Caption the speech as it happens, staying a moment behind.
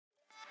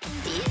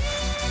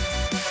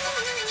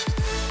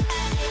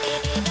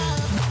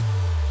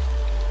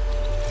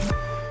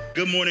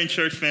Good morning,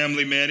 church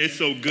family, man. It's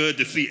so good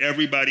to see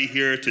everybody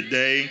here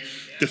today,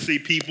 to see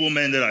people,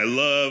 man, that I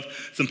love,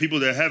 some people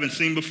that I haven't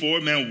seen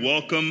before. Man,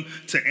 welcome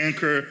to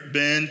Anchor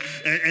Bend.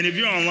 And if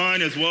you're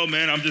online as well,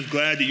 man, I'm just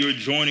glad that you're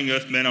joining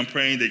us, man. I'm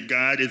praying that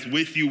God is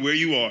with you where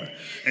you are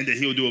and that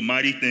he'll do a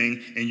mighty thing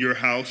in your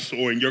house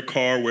or in your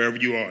car, wherever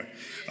you are.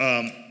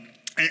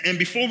 And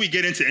before we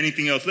get into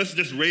anything else, let's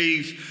just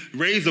raise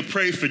a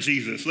praise for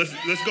Jesus.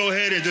 Let's go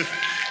ahead and just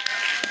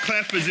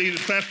clap for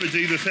Jesus. Clap for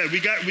Jesus. Hey, we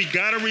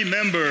got to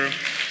remember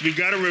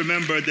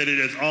that it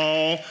is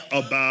all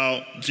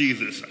about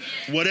Jesus.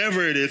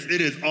 Whatever it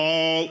is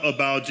all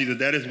about Jesus.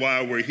 That is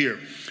why we're here.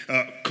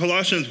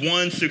 Colossians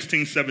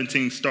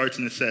 1:16-17 starts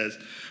and it says,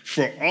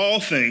 "For all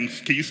things,"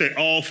 can you say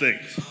all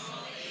things?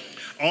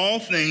 All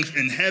things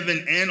in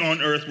heaven and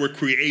on earth were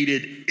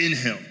created in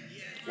him.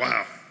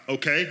 Wow.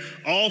 Okay?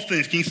 All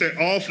things. Can you say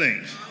all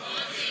things?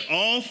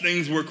 All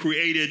things were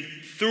created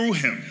through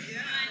him.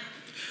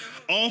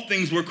 All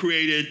things were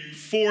created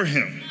for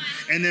him.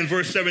 And then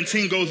verse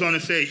 17 goes on to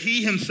say,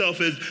 he himself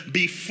is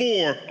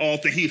before all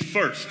things. He's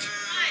first.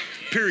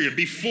 Period.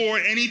 Before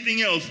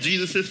anything else,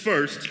 Jesus is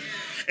first.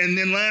 And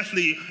then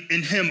lastly,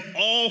 in him,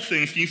 all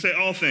things. Can you say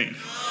all things?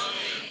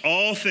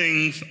 All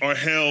things are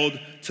held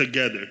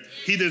together.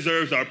 He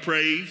deserves our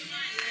praise.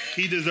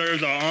 He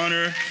deserves our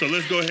honor. So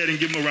let's go ahead and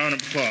give him a round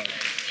of applause.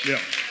 Yeah.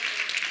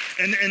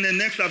 And then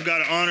next I've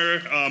got to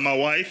honor my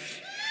wife.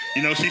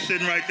 You know, she's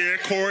sitting right there.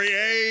 Corey,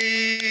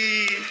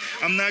 hey,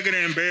 I'm not going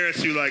to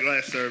embarrass you like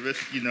last service,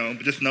 you know,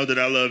 but just know that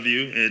I love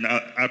you and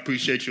I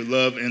appreciate your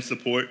love and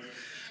support.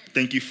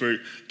 Thank you for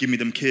giving me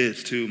them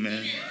kids too,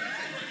 man.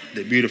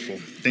 They're beautiful.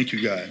 Thank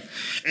you, God.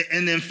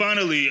 And then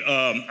finally,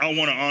 I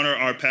want to honor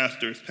our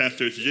pastors,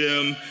 Pastors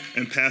Jim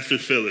and Pastor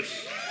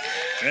Phyllis.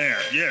 There,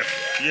 yes.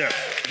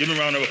 Give them a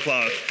round of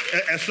applause.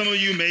 As some of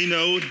you may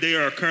know, they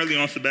are currently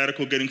on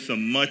sabbatical getting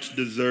some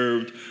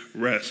much-deserved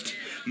rest.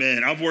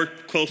 Man, I've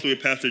worked closely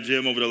with Pastor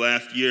Jim over the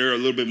last year, a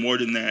little bit more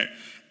than that.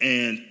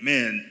 And,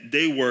 man,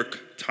 they work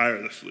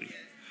tirelessly.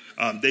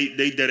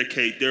 They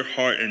dedicate their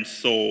heart and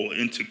soul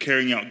into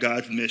carrying out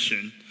God's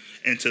mission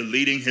and to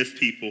leading his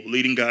people,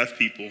 leading God's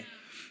people,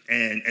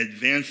 and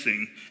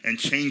advancing and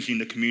changing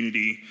the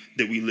community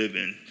that we live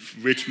in.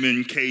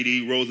 Richmond,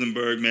 Katy,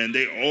 Rosenberg, man,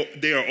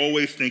 they are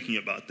always thinking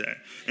about that.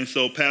 And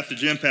so Pastor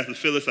Jim, Pastor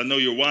Phyllis, I know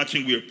you're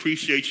watching. We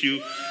appreciate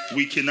you.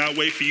 We cannot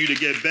wait for you to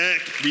get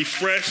back,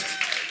 refreshed,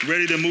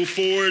 ready to move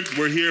forward.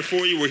 We're here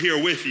for you. We're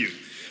here with you.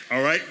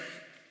 All right?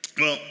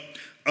 Well,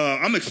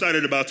 I'm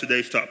excited about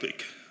today's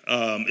topic.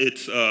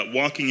 It's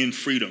walking in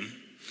freedom.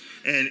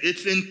 And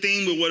it's in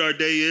theme with what our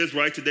day is,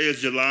 right? Today is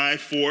July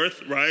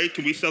 4th, right?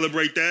 Can we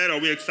celebrate that? Are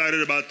we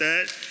excited about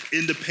that?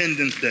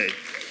 Independence Day.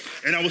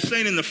 And I was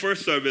saying in the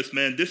first service,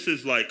 man, this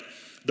is like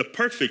the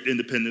perfect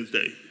Independence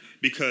Day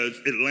because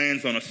it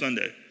lands on a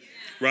Sunday,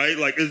 right?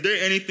 Like, is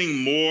there anything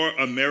more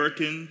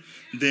American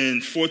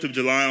than 4th of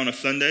July on a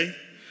Sunday,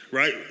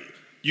 right?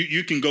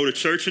 You can go to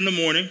church in the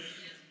morning,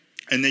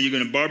 and then you're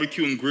going to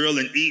barbecue and grill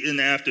and eat in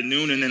the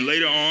afternoon, and then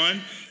later on,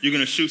 you're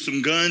going to shoot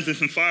some guns and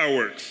some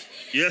fireworks.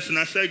 Yes, and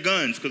I say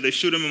guns because they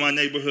shoot them in my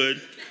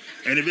neighborhood.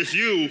 And if it's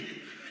you,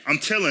 I'm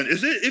telling,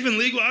 is it even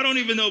legal? I don't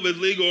even know if it's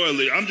legal or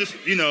illegal. I'm just,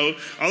 you know,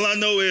 all I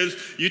know is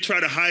you try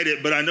to hide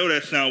it, but I know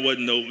that sound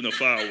wasn't no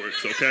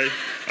fireworks, okay?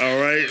 All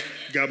right?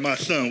 Got my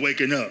son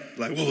waking up.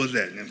 Like, what was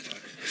that?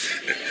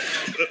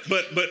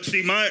 But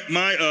see,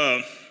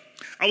 I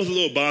was a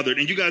little bothered,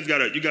 and you guys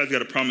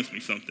gotta promise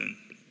me something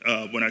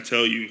when I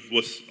tell you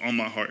what's on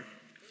my heart.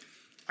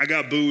 I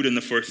got booed in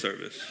the first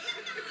service.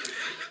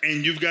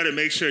 And you've got to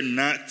make sure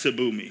not to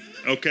boo me,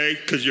 okay?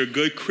 Because you're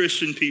good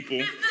Christian people,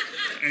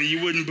 and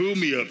you wouldn't boo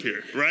me up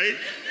here, right?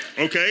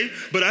 Okay?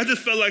 But I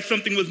just felt like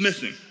something was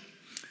missing.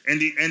 And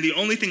the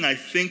only thing I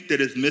think that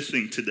is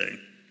missing today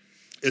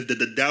is that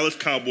the Dallas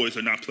Cowboys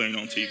are not playing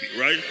on TV,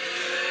 right?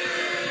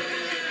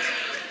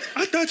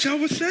 I thought y'all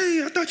would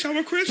say, I thought y'all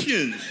were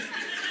Christians.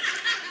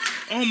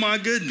 Oh, my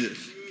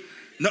goodness.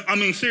 No, I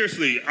mean,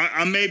 seriously,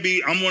 I'm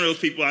one of those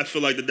people, I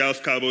feel like the Dallas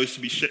Cowboys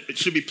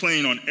should be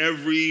playing on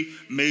every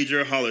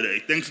major holiday.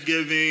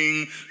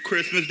 Thanksgiving,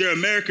 Christmas, they're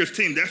America's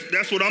team.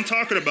 That's what I'm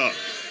talking about.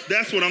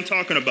 That's what I'm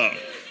talking about,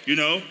 you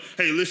know?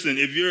 Hey, listen,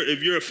 if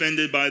you're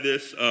offended by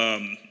this,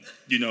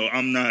 you know,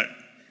 I'm not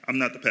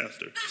the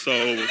pastor.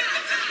 So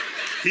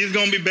he's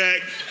going to be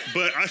back,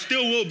 but I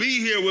still will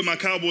be here with my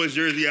Cowboys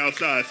jersey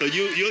outside. So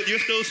you'll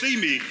still see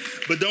me,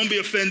 but don't be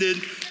offended,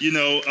 you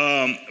know,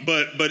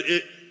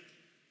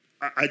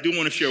 I do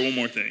want to share one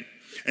more thing,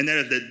 and that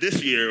is that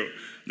this year,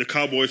 the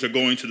Cowboys are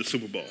going to the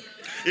Super Bowl.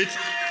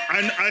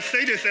 I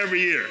say this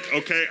every year,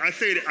 okay? I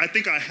say it, I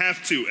think I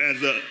have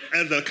to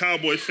as a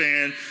Cowboys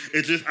fan.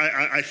 It's just,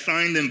 I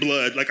signed in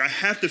blood. Like, I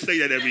have to say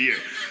that every year.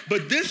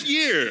 But this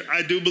year,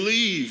 I do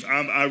believe,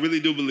 I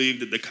really do believe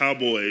that the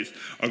Cowboys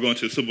are going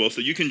to the Super Bowl.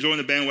 So you can join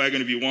the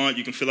bandwagon if you want.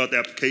 You can fill out the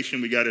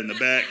application. We got it in the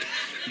back.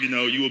 You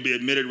know, you will be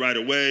admitted right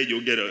away.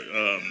 You'll get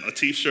a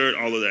T-shirt,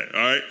 all of that,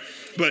 all right?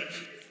 But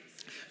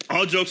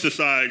all jokes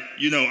aside,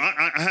 you know,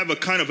 I have a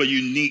kind of a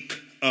unique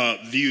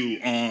view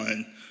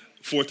on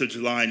 4th of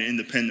July and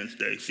Independence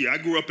Day. See, I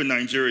grew up in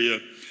Nigeria,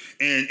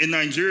 And in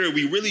Nigeria,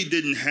 we really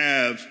didn't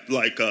have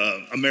like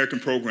American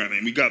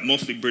programming. We got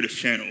mostly British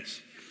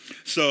channels.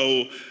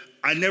 So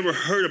I never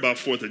heard about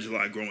 4th of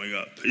July growing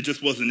up. It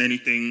just wasn't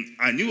anything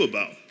I knew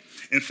about.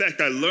 In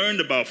fact, I learned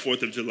about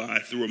 4th of July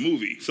through a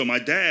movie. So my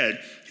dad,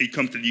 he'd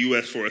come to the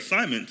U.S. for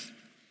assignments,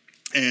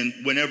 and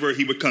whenever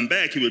he would come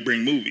back, he would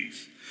bring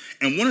movies.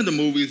 And one of the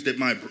movies that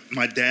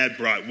my dad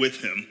brought with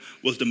him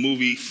was the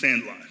movie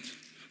Sandlot.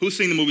 Who's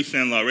seen the movie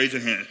Sandlot? Raise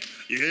your hand.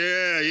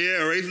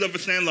 Yeah, raise it up for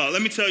Sandlot.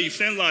 Let me tell you,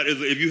 Sandlot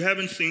is, if you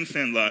haven't seen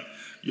Sandlot,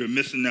 you're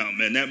missing out,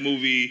 man. That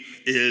movie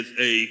is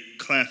a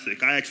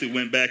classic. I actually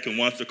went back and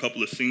watched a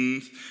couple of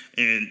scenes,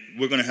 and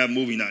we're going to have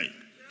movie night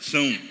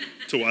soon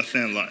to watch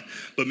Sandlot.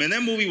 But, man,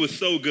 that movie was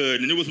so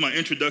good, and it was my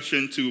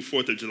introduction to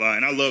 4th of July,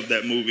 and I love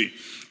that movie.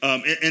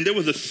 And there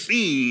was a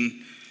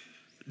scene,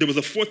 there was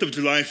a 4th of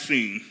July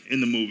scene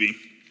in the movie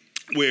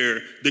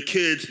where the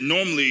kids,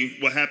 normally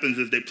what happens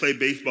is they play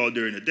baseball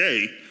during the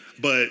day,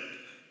 but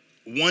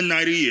one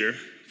night a year,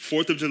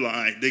 4th of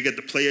July, they get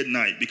to play at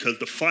night because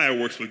the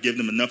fireworks would give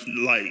them enough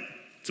light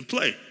to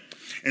play.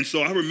 And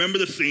so I remember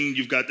the scene.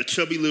 You've got the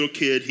chubby little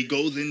kid. He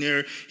goes in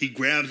there. He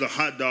grabs a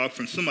hot dog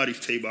from somebody's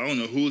table. I don't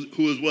know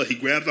who is what. He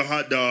grabs a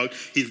hot dog.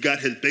 He's got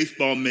his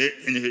baseball mitt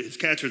and his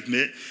catcher's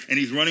mitt, and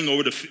he's running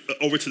over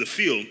to the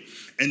field.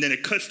 And then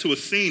it cuts to a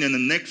scene, and the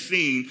next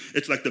scene,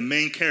 it's like the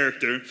main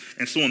character,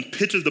 and someone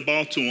pitches the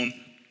ball to him,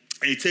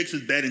 and he takes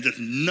his bat and just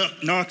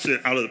knocks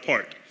it out of the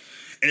park.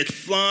 And it's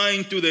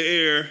flying through the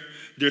air.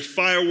 There's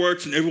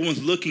fireworks, and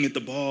everyone's looking at the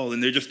ball,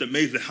 and they're just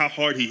amazed at how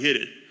hard he hit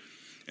it.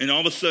 And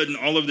all of a sudden,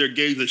 all of their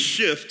gazes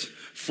shift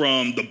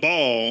from the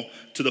ball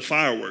to the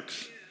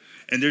fireworks.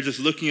 And they're just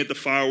looking at the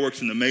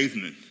fireworks in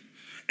amazement.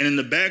 And in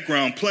the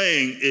background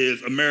playing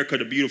is America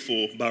the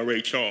Beautiful by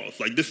Ray Charles.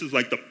 Like, this is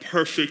like the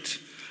perfect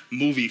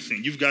movie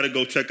scene. You've got to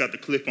go check out the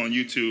clip on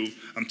YouTube.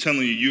 I'm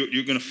telling you,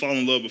 you're going to fall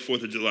in love with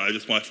 4th of July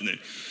just watching it.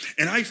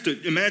 And I used to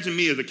imagine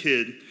me as a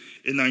kid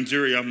in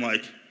Nigeria. I'm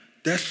like,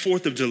 that's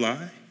 4th of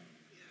July?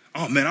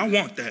 Oh, man, I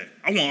want that.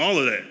 I want all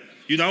of that.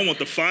 You know, I want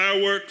the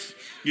fireworks.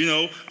 You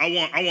know, I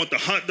want the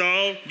hot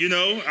dog. You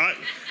know,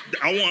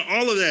 I want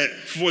all of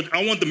that.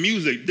 I want the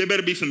music. There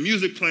better be some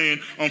music playing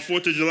on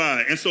 4th of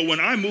July. And so when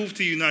I moved to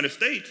the United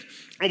States,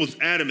 I was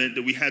adamant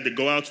that we had to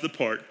go out to the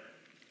park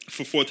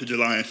for 4th of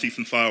July and see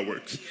some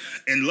fireworks.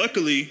 And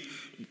luckily,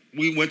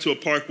 we went to a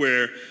park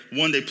where,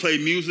 one, they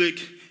played music,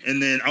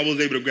 and then I was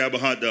able to grab a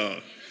hot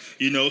dog.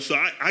 You know,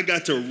 so I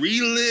got to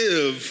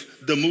relive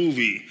the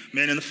movie,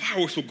 man, and the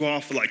fireworks would go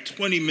off for like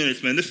 20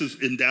 minutes, man. This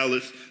is in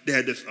Dallas. They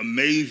had this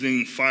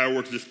amazing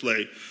fireworks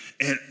display.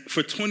 And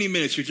for 20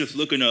 minutes, you're just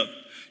looking up.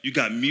 You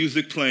got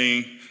music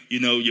playing,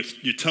 you know,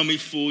 your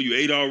tummy's full, you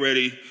ate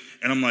already.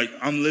 And I'm like,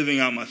 I'm living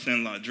out my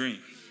Sandlot dream.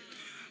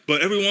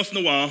 But every once in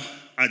a while,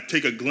 I'd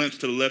take a glimpse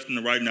to the left and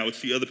the right, and I would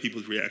see other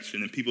people's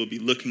reaction, and people would be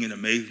looking in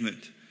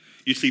amazement.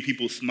 You see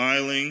people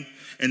smiling,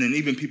 and then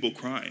even people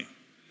crying.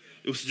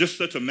 It was just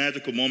such a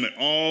magical moment,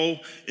 all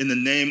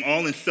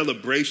in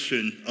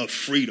celebration of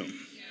freedom.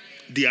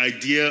 The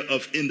idea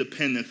of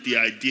independence, the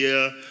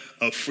idea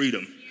of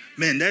freedom.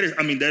 Man, that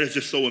is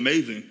just so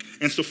amazing.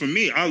 And so for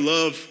me, I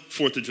love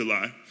 4th of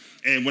July.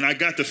 And when I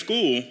got to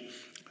school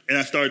and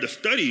I started to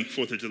study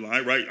 4th of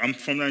July, right? I'm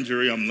from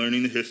Nigeria, I'm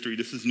learning the history,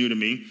 this is new to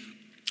me.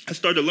 I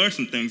started to learn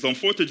some things. On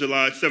 4th of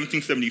July,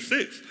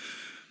 1776,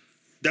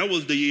 that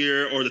was the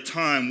year or the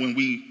time when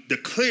we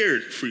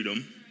declared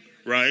freedom,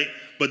 right?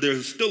 But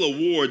there's still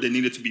a war that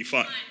needed to be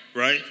fought,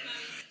 right?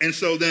 And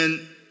so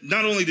then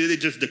not only did it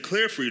just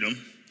declare freedom,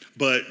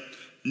 but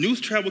news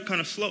traveled kind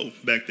of slow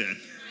back then.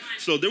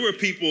 So there were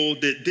people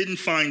that didn't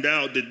find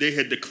out that they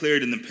had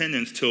declared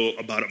independence till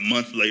about a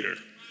month later.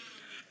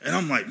 And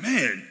I'm like,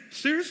 man,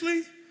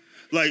 seriously?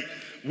 Like,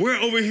 we're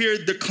over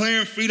here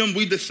declaring freedom.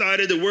 We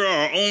decided that we're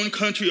our own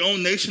country,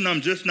 own nation.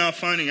 I'm just now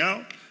finding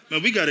out.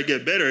 Man, we got to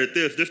get better at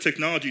this. This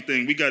technology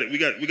thing, we got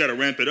to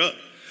ramp it up.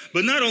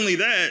 But not only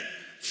that,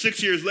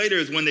 6 years later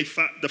is when they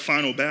fought the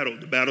final battle,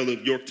 the Battle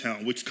of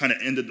Yorktown, which kind of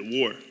ended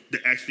the war,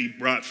 that actually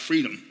brought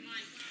freedom.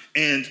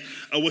 And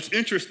what's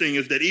interesting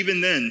is that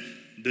even then,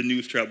 the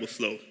news traveled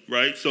slow,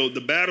 right? So the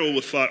battle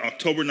was fought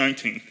October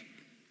 19th,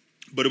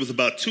 but it was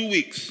about 2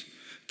 weeks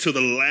to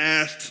the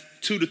last,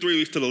 2 to 3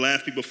 weeks to the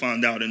last people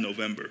found out in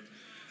November.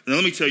 Now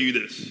let me tell you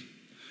this.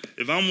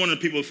 If I'm one of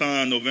the people who found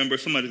out in November,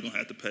 somebody's going to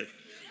have to pay.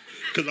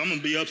 Because I'm going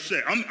to be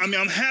upset.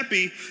 I'm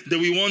happy that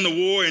we won the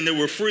war and that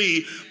we're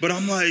free, but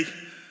I'm like,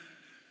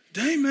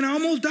 dang, man, I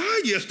almost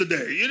died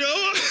yesterday, you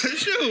know?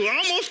 Shoot,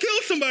 I almost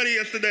killed somebody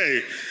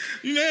yesterday.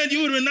 Man,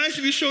 you would have been nice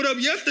if you showed up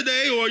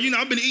yesterday, or, you know,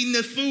 I've been eating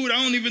this food.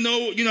 I don't even know,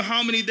 you know,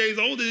 how many days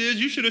old it is.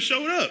 You should have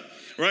showed up,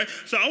 right?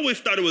 So I always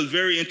thought it was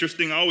very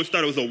interesting. I always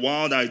thought it was a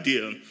wild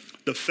idea,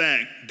 the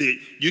fact that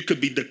you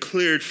could be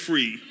declared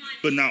free,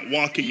 but not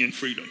walking in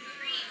freedom,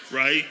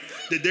 right?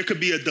 That there could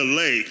be a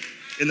delay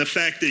in the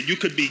fact that you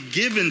could be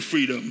given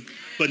freedom,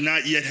 but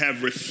not yet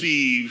have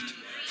received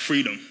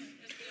freedom.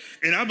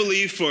 And I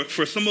believe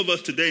for some of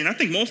us today, and I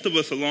think most of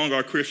us along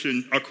our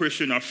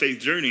faith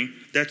journey,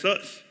 that's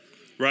us,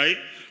 right?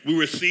 We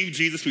receive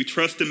Jesus, we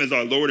trust him as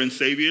our Lord and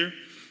Savior.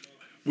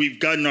 We've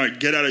gotten our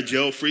get out of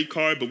jail free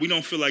card, but we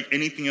don't feel like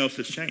anything else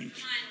has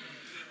changed.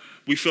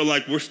 We feel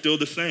like we're still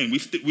the same. We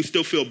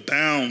still feel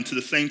bound to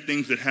the same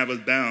things that have us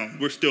bound.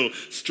 We're still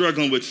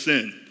struggling with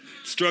sin,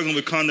 struggling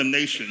with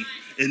condemnation,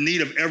 in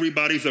need of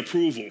everybody's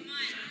approval,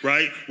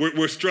 right?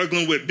 We're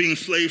struggling with being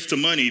slaves to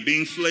money,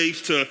 being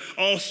slaves to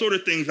all sort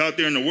of things out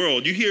there in the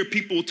world. You hear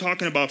people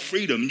talking about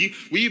freedom.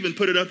 We even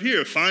put it up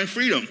here, find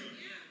freedom.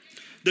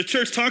 The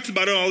church talks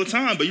about it all the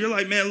time, but you're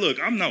like, man, look,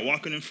 I'm not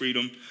walking in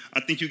freedom.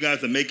 I think you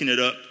guys are making it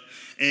up.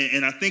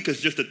 And I think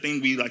it's just a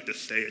thing we like to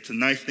say. It's a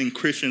nice thing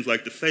Christians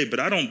like to say, but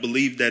I don't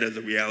believe that as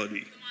a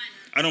reality.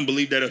 I don't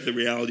believe that as a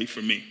reality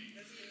for me.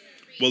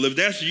 Well, if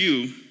that's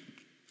you,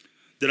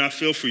 then I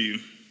feel for you.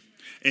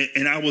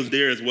 And I was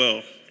there as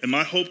well. And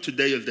my hope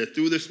today is that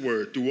through this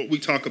word, through what we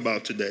talk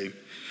about today,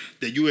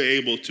 that you are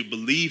able to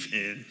believe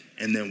in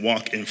and then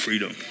walk in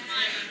freedom.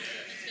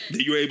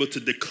 That you're able to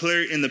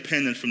declare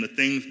independence from the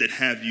things that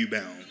have you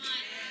bound.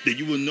 That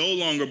you will no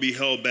longer be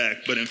held back,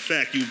 but in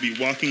fact, you will be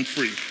walking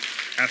free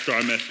after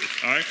our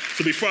message, all right?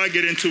 So before I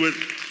get into it,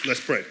 let's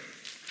pray.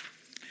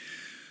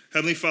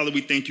 Heavenly Father,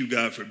 we thank you,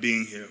 God, for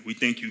being here. We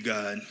thank you,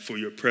 God, for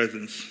your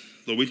presence.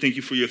 Lord, we thank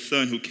you for your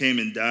son who came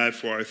and died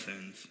for our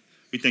sins.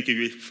 We thank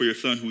you for your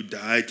son who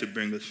died to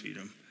bring us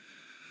freedom.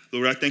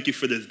 Lord, I thank you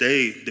for this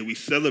day that we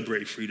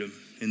celebrate freedom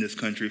in this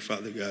country,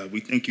 Father God. We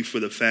thank you for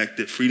the fact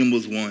that freedom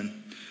was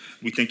won.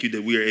 We thank you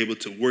that we are able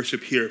to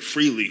worship here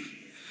freely,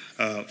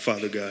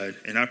 Father God.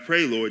 And I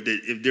pray, Lord, that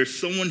if there's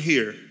someone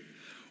here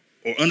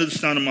or under the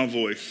sound of my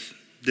voice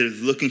that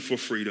is looking for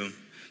freedom,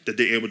 that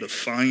they're able to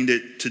find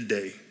it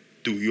today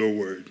through your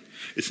word.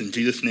 It's in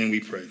Jesus' name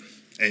we pray.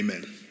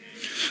 Amen.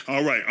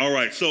 All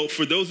right. So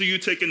for those of you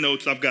taking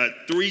notes, I've got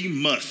three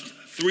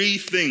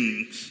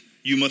things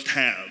you must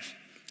have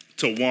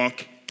to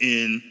walk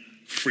in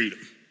freedom.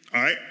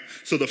 All right?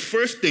 So the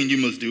first thing you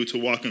must do to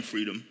walk in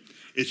freedom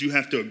is you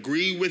have to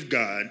agree with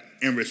God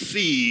and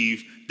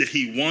receive that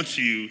he wants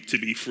you to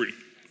be free.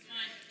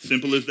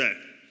 Simple as that.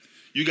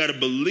 You got to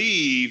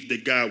believe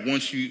that God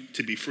wants you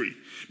to be free.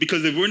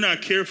 Because if we're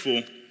not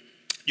careful,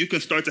 you can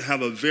start to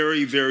have a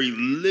very, very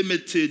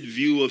limited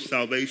view of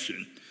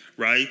salvation,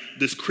 right?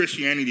 This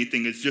Christianity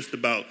thing is just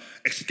about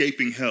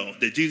escaping hell,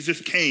 that Jesus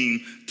just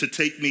came to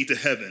take me to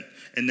heaven,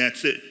 and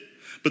that's it.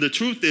 But the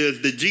truth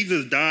is that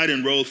Jesus died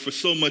and rose for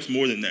so much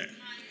more than that.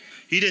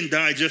 He didn't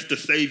die just to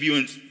save you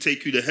and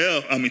take you to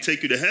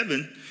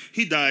heaven.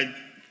 He died,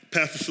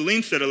 Pastor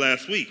Salim said it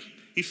last week.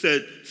 He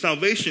said,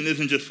 salvation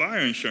isn't just fire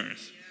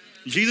insurance.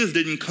 Jesus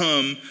didn't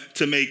come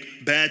to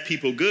make bad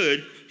people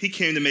good. He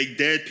came to make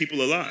dead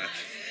people alive,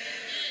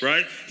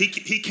 right? He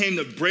came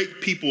to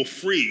break people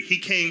free. He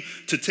came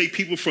to take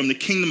people from the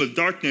kingdom of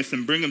darkness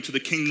and bring them to the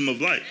kingdom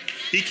of light.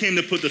 He came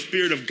to put the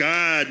Spirit of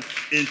God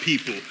in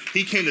people.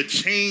 He came to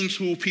change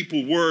who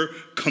people were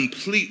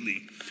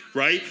completely,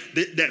 right?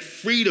 That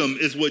freedom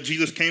is what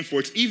Jesus came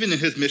for. It's even in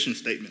his mission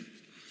statement.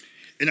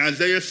 In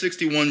Isaiah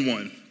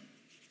 61:1,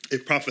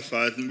 it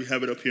prophesies, and we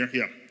have it up here,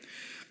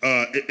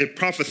 it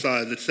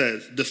prophesies, it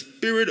says, the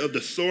Spirit of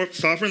the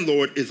sovereign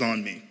Lord is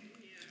on me,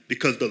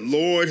 because the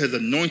Lord has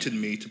anointed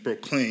me to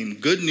proclaim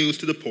good news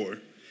to the poor.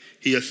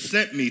 He has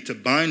sent me to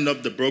bind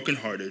up the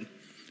brokenhearted,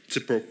 to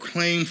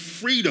proclaim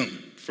freedom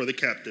for the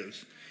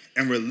captives,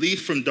 and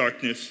release from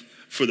darkness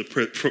for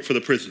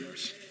the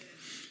prisoners.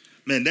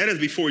 Man, that is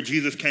before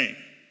Jesus came.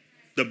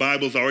 The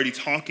Bible's already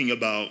talking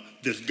about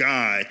this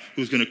guy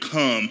who's going to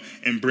come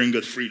and bring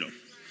us freedom.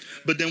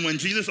 But then when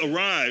Jesus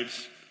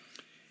arrives,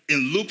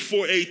 in Luke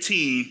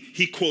 4:18,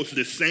 he quotes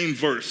this same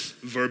verse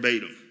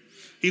verbatim.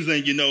 He's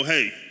saying,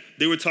 hey,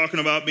 they were talking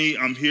about me.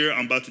 I'm here.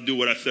 I'm about to do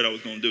what I said I was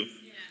going to do,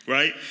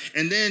 right?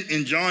 And then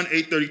in John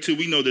 8:32,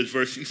 we know this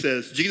verse.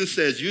 Jesus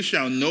says, you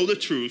shall know the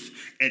truth,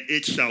 and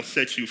it shall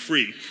set you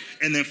free.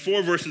 And then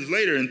 4 verses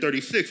later in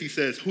 36, he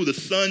says, who the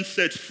Son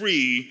sets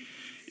free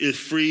is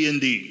free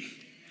indeed.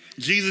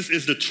 Jesus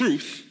is the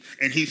truth,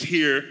 and he's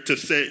here to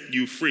set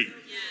you free.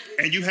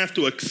 And you have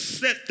to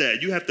accept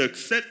that. You have to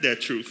accept that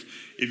truth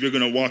if you're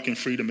going to walk in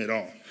freedom at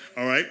all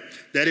right?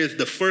 That is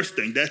the first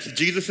thing. That's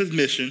Jesus'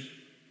 mission,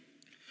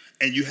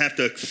 and you have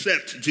to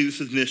accept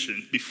Jesus'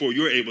 mission before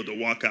you're able to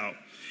walk out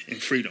in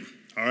freedom,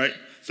 all right?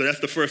 So that's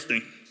the first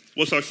thing.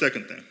 What's our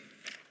second thing?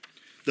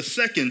 The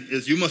second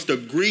is you must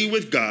agree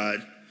with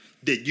God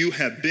that you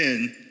have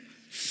been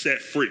set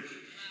free.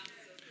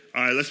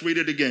 All right, let's read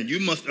it again. You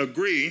must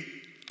agree,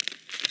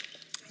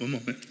 one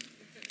moment,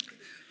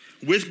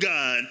 with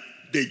God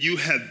that you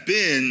have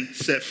been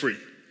set free.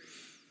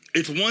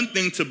 It's one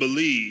thing to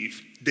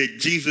believe that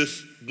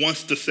Jesus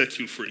wants to set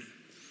you free.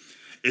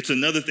 It's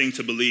another thing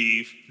to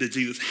believe that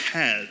Jesus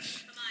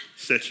has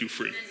set you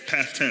free.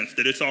 Past tense,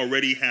 that it's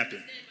already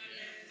happened.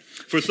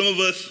 For some of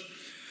us,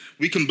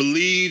 we can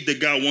believe that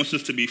God wants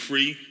us to be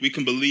free. We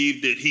can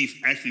believe that he's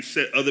actually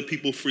set other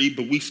people free,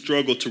 but we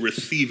struggle to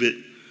receive it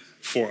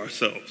for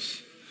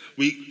ourselves.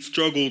 We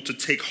struggle to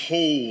take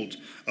hold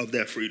of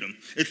that freedom.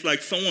 It's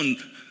like someone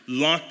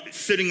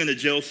sitting in a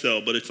jail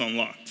cell, but it's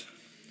unlocked.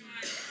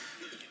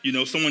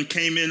 Someone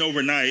came in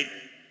overnight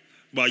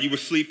while you were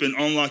sleeping,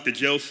 unlocked the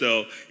jail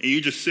cell, and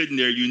you're just sitting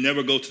there. You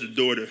never go to the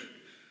door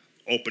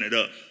open it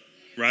up,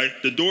 right?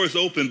 The door is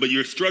open, but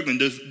you're struggling.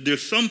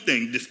 There's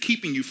something that's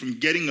keeping you from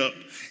getting up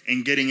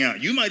and getting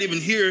out. You might even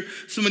hear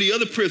some of the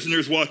other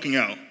prisoners walking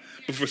out,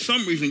 but for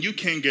some reason you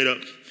can't get up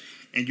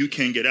and you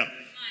can't get out.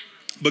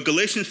 But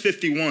Galatians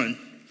 5:1,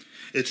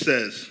 it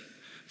says,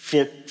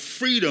 "For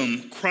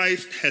freedom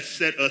Christ has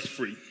set us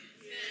free.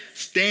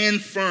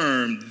 Stand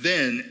firm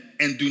then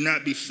and do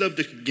not be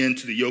subject again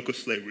to the yoke of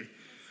slavery."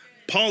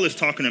 Paul is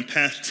talking in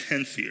past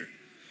tense here.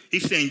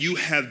 He's saying you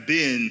have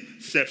been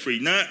set free.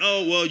 Not,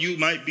 oh, well, you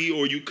might be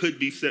or you could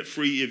be set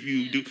free if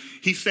you do.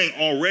 He's saying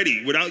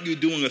already, without you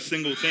doing a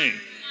single thing,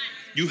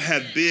 you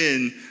have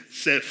been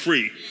set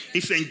free.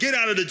 He's saying get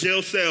out of the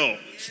jail cell.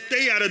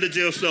 Stay out of the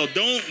jail cell.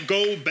 Don't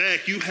go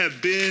back. You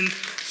have been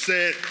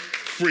set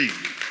free.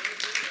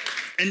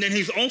 And then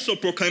he's also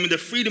proclaiming that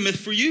freedom is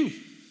for you.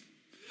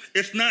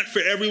 It's not for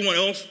everyone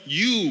else.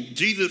 You,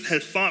 Jesus,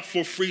 has fought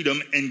for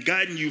freedom and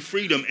gotten you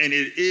freedom, and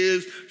it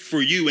is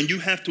for you. And you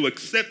have to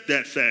accept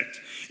that fact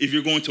if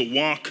you're going to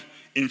walk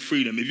in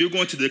freedom. If you're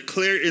going to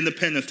declare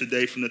independence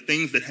today from the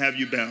things that have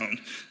you bound,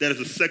 that is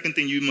the second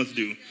thing you must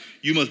do.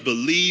 You must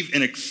believe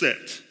and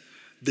accept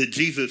that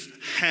Jesus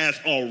has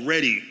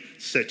already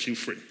set you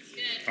free.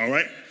 All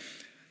right?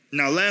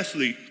 Now,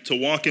 lastly, to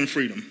walk in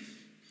freedom,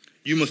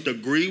 you must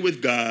agree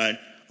with God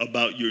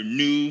about your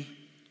new,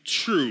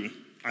 true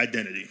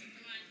identity.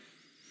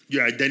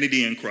 Your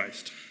identity in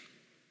Christ.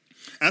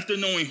 After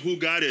knowing who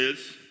God is,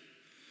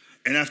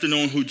 and after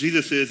knowing who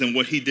Jesus is and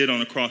what he did on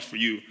the cross for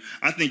you,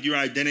 I think your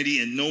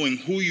identity and knowing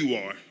who you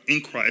are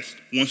in Christ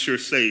once you're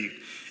saved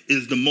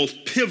is the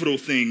most pivotal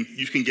thing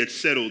you can get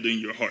settled in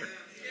your heart.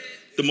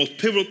 The most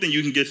pivotal thing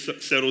you can get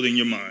settled in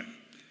your mind.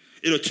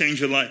 It'll change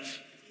your life,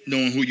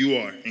 knowing who you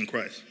are in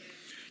Christ.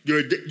 Your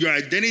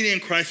identity in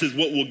Christ is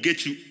what will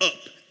get you up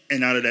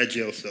and out of that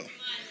jail cell.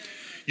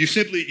 You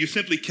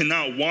simply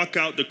cannot walk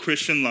out the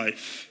Christian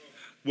life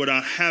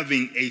without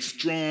having a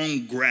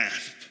strong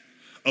grasp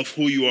of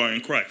who you are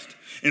in Christ.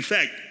 In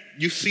fact,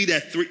 you see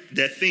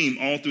that theme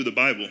all through the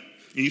Bible,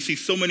 and you see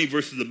so many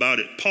verses about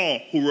it. Paul,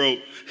 who wrote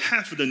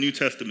half of the New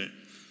Testament,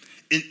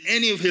 in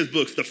any of his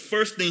books, the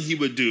first thing he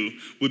would do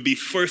would be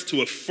first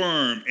to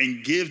affirm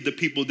and give the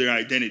people their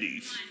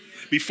identities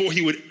before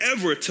he would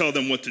ever tell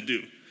them what to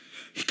do.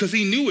 Because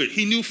he knew it.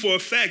 He knew for a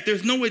fact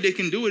there's no way they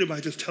can do it if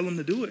I just tell them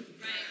to do it.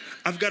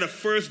 I've got to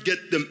first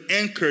get them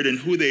anchored in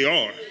who they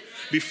are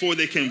before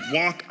they can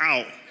walk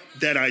out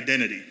that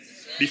identity,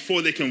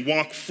 before they can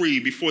walk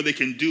free, before they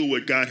can do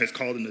what God has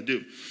called them to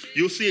do.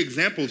 You'll see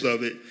examples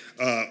of it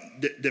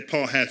that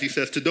Paul has. He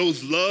says, to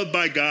those loved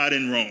by God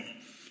in Rome.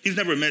 He's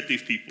never met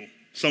these people,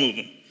 some of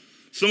them.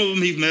 Some of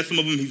them he's met, some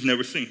of them he's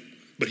never seen.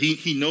 But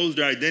he knows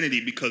their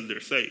identity because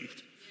they're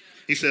saved.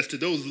 He says, to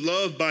those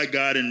loved by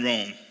God in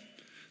Rome,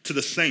 to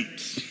the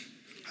saints.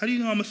 How do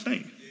you know I'm a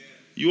saint?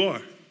 You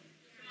are,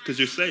 because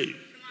you're saved.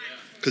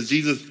 Because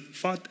Jesus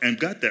fought and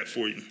got that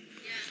for you.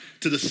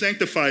 To the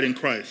sanctified in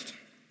Christ,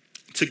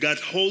 to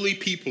God's holy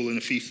people in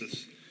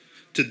Ephesus,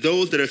 to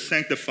those that are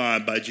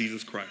sanctified by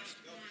Jesus Christ.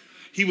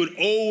 He would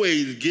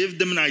always give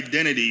them an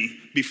identity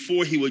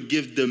before he would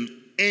give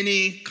them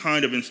any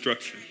kind of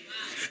instruction.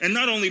 And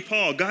not only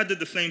Paul, God did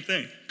the same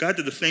thing. God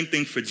did the same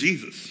thing for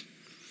Jesus.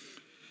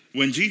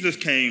 When Jesus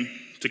came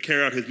to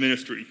carry out his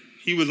ministry,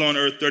 he was on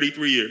earth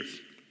 33 years.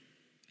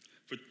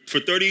 For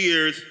 30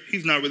 years,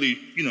 he's not really,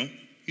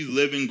 he's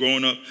living,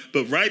 growing up.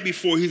 But right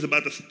before he's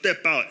about to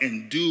step out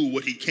and do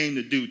what he came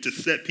to do, to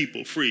set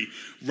people free,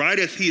 right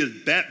as he is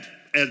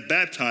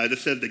baptized, it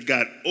says that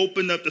God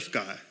opened up the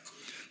sky.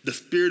 The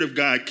Spirit of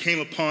God came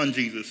upon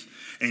Jesus,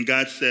 and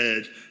God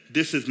said,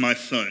 this is my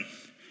son,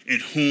 in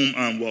whom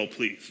I'm well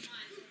pleased.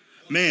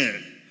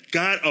 Man,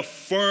 God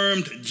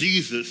affirmed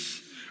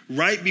Jesus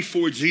right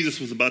before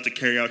Jesus was about to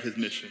carry out his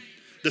mission.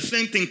 The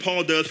same thing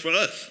Paul does for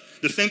us.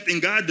 The same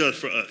thing God does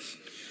for us.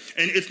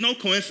 And it's no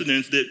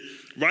coincidence that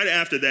right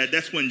after that,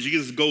 that's when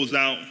Jesus goes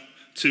out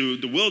to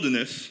the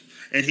wilderness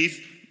and he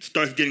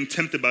starts getting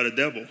tempted by the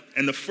devil.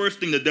 And the first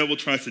thing the devil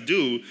tries to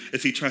do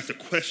is he tries to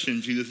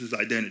question Jesus'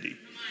 identity.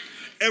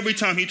 Every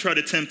time he tried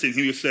to tempt him,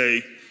 he would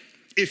say,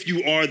 if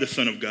you are the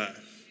Son of God,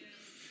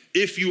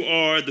 if you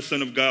are the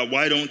Son of God,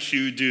 why don't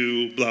you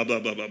do blah, blah,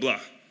 blah, blah, blah.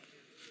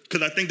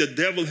 Because I think the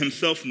devil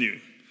himself knew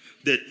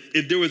that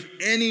if there was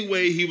any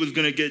way he was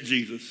going to get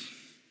Jesus,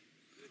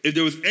 if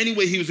there was any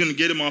way he was going to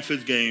get him off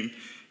his game,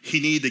 he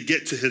needed to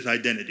get to his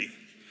identity.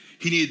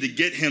 He needed to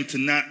get him to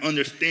not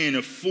understand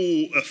or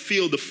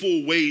feel the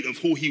full weight of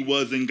who he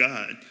was in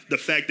God. The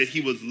fact that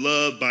he was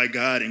loved by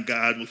God and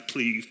God was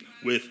pleased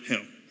with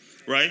him,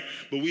 right?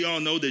 But we all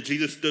know that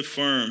Jesus stood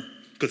firm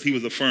because he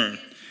was affirmed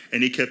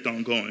and he kept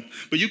on going.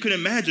 But you can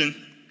imagine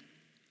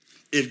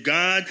if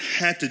God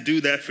had to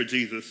do that for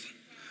Jesus,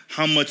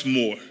 how much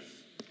more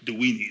do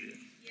we need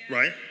it,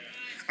 right?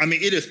 I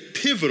mean, it is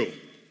pivotal.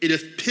 It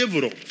is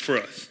pivotal for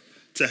us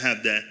to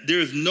have that. There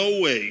is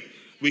no way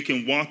we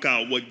can walk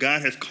out what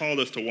God has called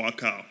us to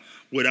walk out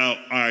without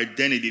our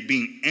identity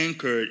being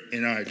anchored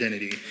in our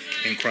identity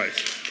in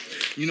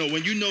Christ.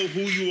 When you know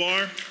who you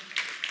are,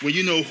 when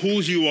you know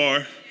whose you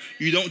are,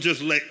 you don't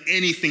just let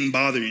anything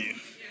bother you.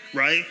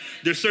 right?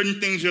 There's certain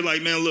things you're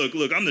like, man,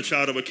 look, I'm the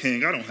child of a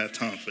king. I don't have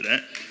time for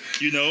that.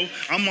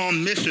 I'm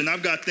on mission.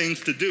 I've got things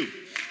to do.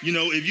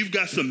 If you've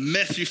got some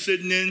mess you're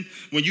sitting in,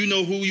 when you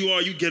know who you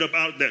are, you get up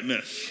out of that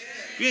mess.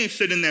 You ain't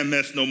sitting in that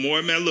mess no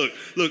more. Man, look,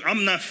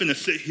 I'm not finna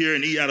sit here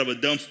and eat out of a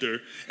dumpster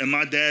and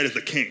my dad is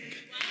a king.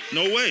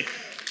 No way.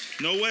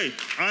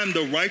 I'm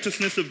the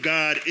righteousness of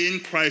God in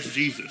Christ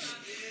Jesus.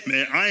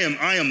 Man, I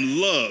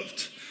am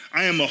loved.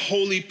 I am a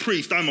holy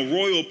priest. I'm a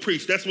royal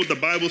priest. That's what the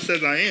Bible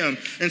says I am.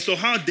 And so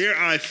how dare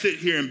I sit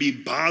here and be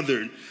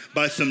bothered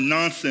by some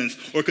nonsense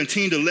or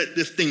continue to let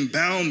this thing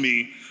bound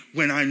me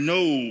when I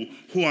know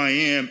who I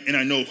am and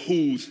I know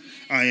whose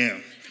I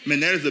am. Man,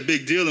 that is a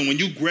big deal. And when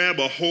you grab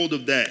a hold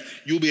of that,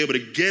 you'll be able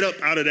to get up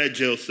out of that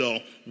jail cell,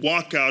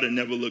 walk out, and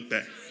never look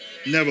back.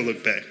 Never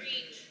look back.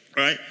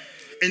 Right?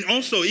 And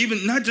also,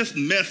 even not just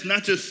mess,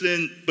 not just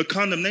sin, but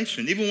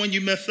condemnation. Even when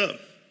you mess up,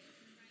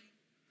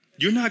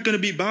 you're not going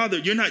to be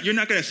bothered. You're not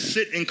going to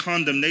sit in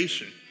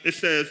condemnation. It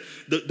says,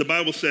 the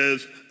Bible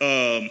says,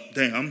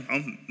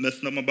 I'm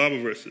messing up my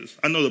Bible verses.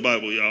 I know the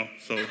Bible, y'all,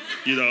 so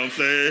you know what I'm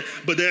saying?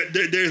 But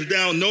there's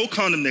now no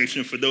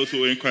condemnation for those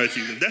who are in Christ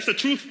Jesus. That's the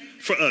truth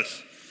for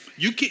us.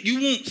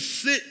 You won't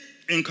sit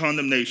in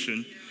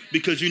condemnation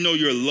because you know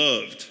you're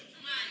loved.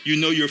 You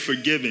know you're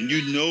forgiven.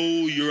 You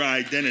know your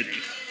identity,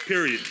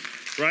 period,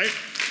 right?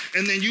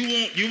 And then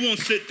you won't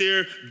sit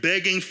there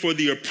begging for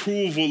the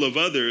approval of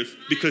others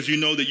because you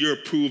know that you're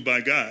approved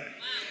by God.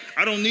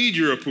 I don't need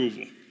your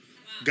approval.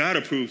 God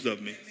approves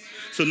of me.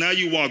 So now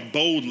you walk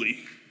boldly.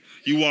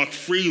 You walk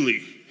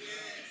freely.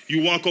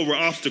 You walk over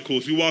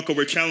obstacles. You walk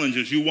over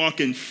challenges. You walk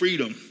in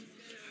freedom.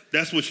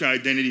 That's what your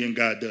identity in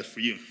God does for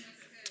you.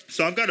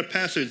 So I've got a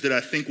passage that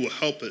I think will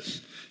help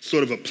us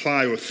sort of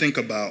apply or think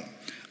about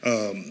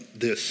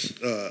this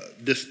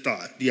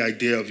thought, the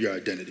idea of your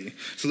identity.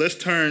 So let's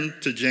turn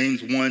to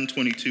James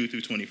 1:22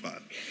 through 25.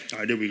 All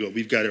right, there we go.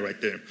 We've got it right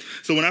there.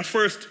 So when I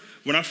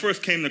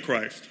first came to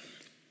Christ,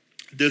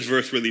 this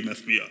verse really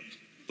messed me up.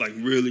 Like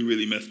really,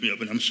 really messed me up,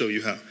 and I'm gonna show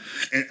you how.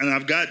 And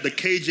I've got the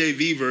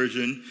KJV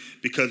version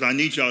because I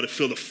need y'all to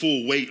feel the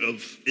full weight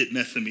of it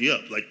messing me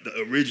up, like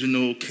the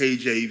original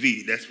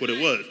KJV. That's what it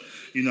was.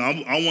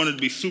 I wanted to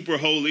be super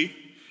holy.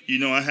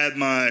 I had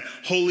my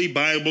Holy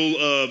Bible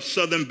of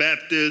Southern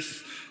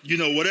Baptist,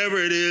 whatever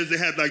it is. It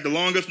had like the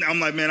longest. I'm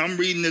like, man, I'm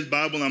reading this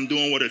Bible and I'm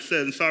doing what it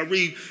says. And so I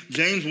read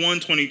James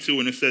 1:22,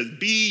 and it says,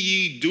 "Be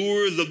ye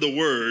doers of the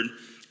word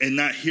and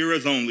not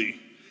hearers only,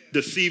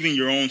 deceiving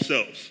your own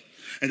selves."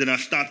 And then I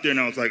stopped there and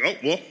I was like, oh,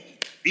 well,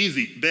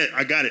 easy, bet,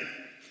 I got it.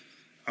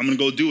 I'm going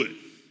to go do it.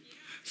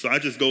 So I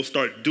just go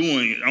start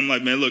doing it. I'm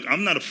like, man, look,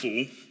 I'm not a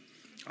fool.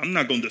 I'm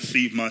not going to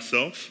deceive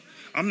myself.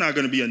 I'm not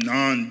going to be a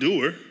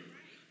non-doer.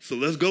 So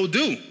let's go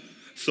do.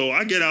 So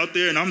I get out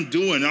there and I'm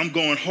going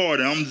hard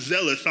and I'm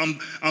zealous.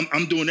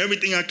 I'm doing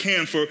everything I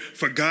can for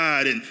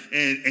God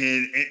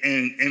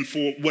and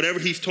for whatever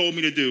he's told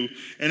me to do.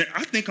 And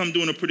I think I'm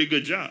doing a pretty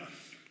good job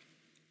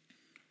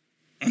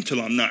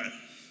until I'm not.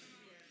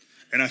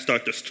 And I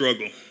start to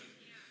struggle,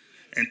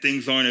 and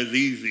things aren't as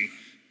easy,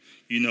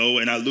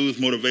 and I lose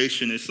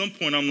motivation. At some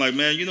point, I'm like,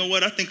 man, you know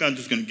what? I think I'm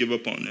just going to give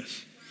up on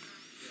this.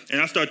 And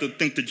I start to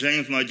think to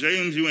James, I'm like,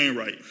 James, you ain't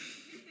right.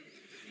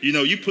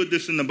 You put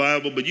this in the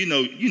Bible, but you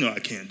know I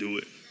can't do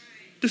it.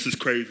 This is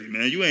crazy,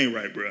 man. You ain't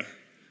right, bro.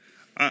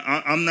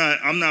 I'm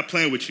not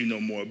playing with you no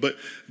more.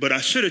 But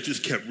I should have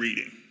just kept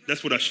reading.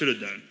 That's what I should have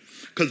done.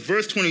 Because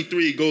verse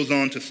 23 goes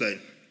on to say,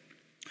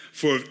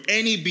 "For if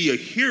any be a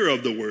hearer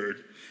of the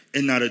word,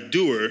 and not a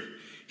doer,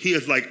 he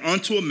is like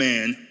unto a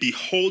man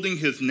beholding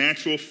his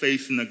natural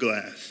face in the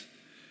glass."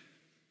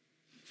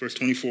 Verse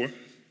 24,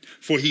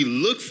 "For he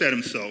looks at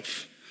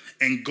himself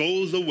and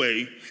goes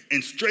away,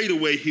 and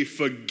straightway he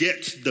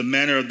forgets the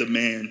manner of the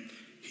man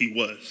he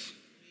was."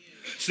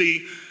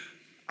 See,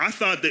 I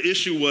thought the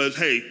issue was,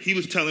 hey, he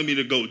was telling me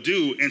to go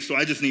do, and so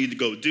I just needed to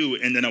go do,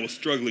 and then I was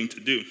struggling to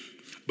do.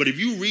 But if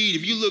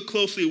you look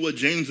closely at what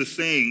James is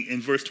saying in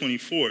verse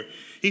 24,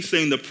 he's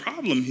saying the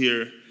problem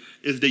here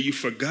is that you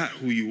forgot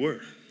who you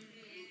were.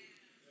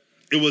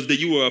 It was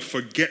that you were a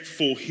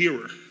forgetful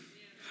hearer,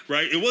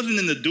 right? It wasn't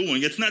in the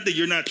doing. It's not that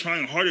you're not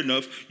trying hard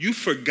enough. You've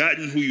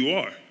forgotten who you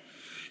are.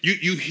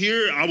 You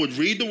hear, I would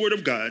read the word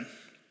of God.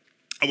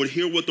 I would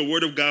hear what the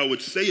word of God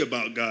would say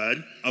about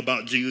God,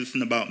 about Jesus,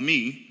 and about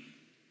me.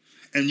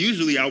 And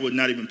usually I would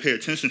not even pay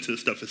attention to the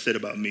stuff it said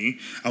about me.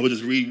 I would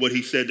just read what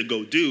he said to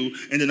go do,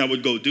 and then I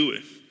would go do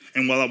it.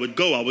 And while I would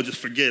go, I would just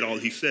forget all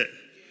he said.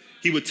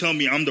 He would tell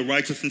me I'm the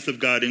righteousness of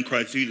God in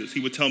Christ Jesus. He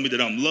would tell me that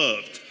I'm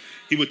loved.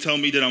 He would tell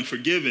me that I'm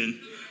forgiven,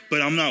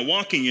 but I'm not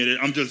walking in it.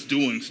 I'm just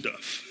doing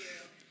stuff.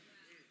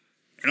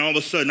 And all of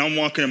a sudden, I'm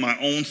walking in my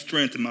own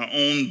strength and my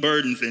own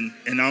burdens,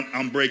 and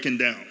I'm breaking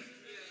down.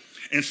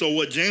 And so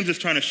what James is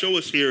trying to show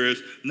us here is,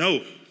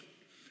 no,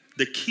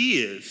 the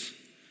key is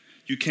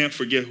you can't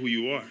forget who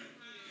you are.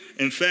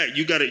 In fact,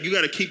 you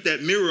gotta keep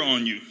that mirror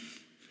on you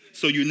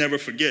so you never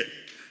forget.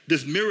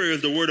 This mirror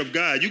is the word of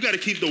God. You got to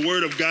keep the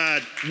word of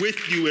God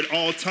with you at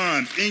all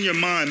times, in your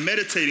mind,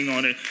 meditating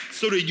on it,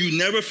 so that you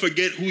never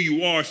forget who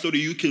you are, so that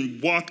you can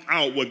walk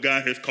out what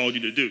God has called you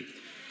to do.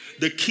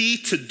 the key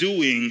to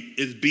doing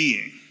is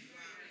being.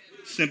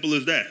 Simple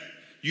as that.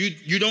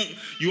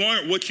 You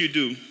aren't what you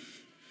do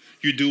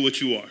what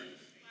you are.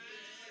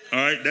 All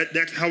right,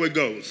 that's how it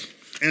goes.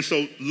 And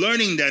so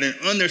learning that and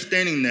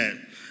understanding that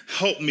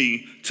helped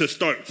me to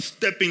start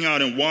stepping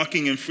out and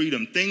walking in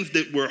freedom. Things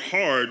that were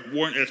hard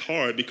weren't as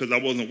hard because I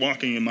wasn't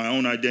walking in my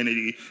own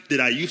identity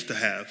that I used to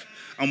have.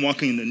 I'm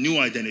walking in the new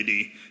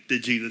identity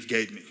that Jesus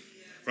gave me,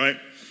 right?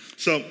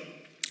 So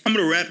I'm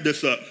going to wrap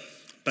this up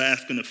by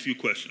asking a few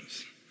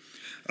questions.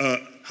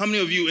 How many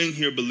of you in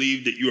here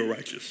believe that you are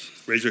righteous?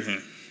 Raise your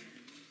hand.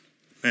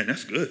 Man,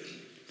 that's good.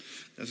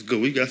 That's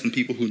good. We got some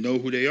people who know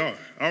who they are.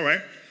 All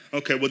right.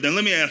 Okay, well then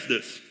let me ask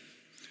this.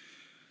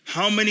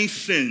 How many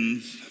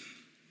sins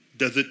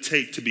does it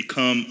take to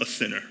become a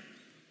sinner?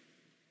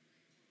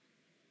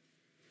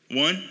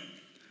 One?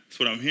 That's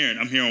what I'm hearing.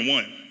 I'm hearing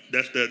one.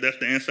 That's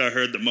the answer I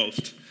heard the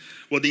most.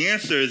 Well, the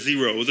answer is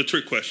 0. It was a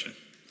trick question.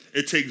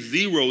 It takes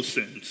 0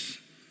 sins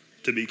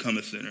to become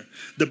a sinner.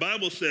 The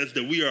Bible says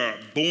that we are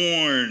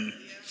born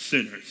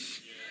sinners.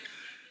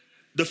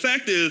 The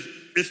fact is,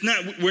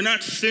 we're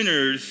not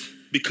sinners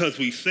because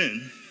we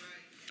sin.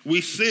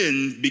 We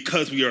sin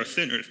because we are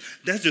sinners.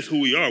 That's just who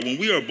we are. When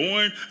we are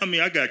born, I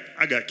mean, I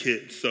got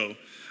kids, so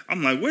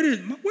I'm like, where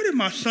did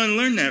my son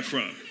learn that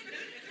from?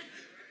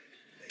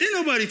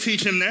 Didn't nobody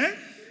teach him that.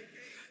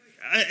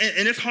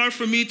 And it's hard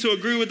for me to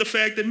agree with the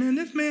fact that, man,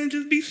 this man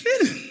just be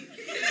sinning.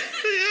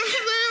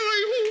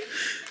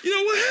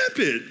 What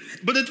happened?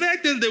 But the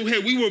fact is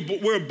that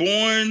we're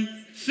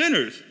born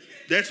sinners.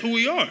 That's who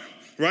we are,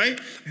 right?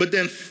 But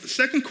then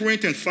 2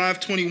 Corinthians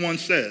 5:21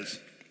 says,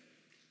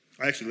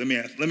 actually, let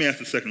me ask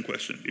the second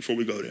question before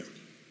we go there.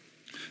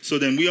 So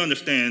then we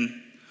understand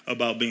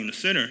about being a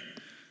sinner.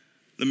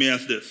 Let me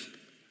ask this.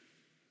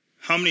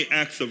 How many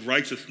acts of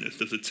righteousness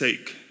does it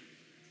take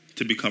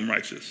to become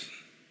righteous?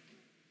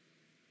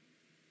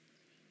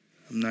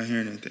 I'm not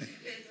hearing anything.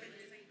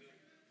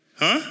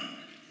 Huh?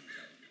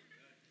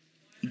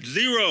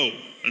 0.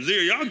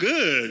 Y'all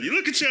good. You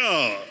look at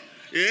y'all.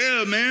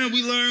 Yeah, man,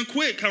 we learn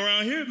quick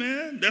around here,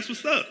 man. That's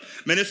what's up.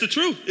 Man, it's the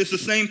truth. It's the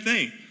same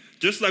thing.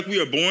 Just like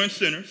we are born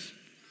sinners,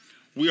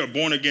 we are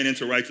born again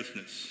into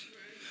righteousness.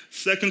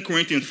 2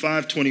 Corinthians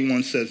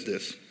 5:21 says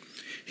this.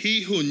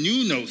 He who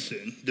knew no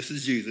sin, this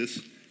is Jesus,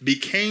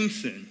 became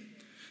sin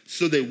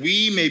so that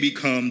we may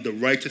become the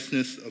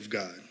righteousness of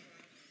God.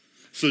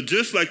 So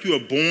just like you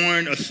are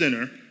born a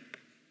sinner,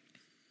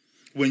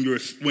 when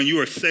you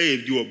are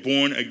saved, you are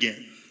born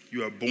again.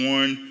 You are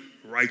born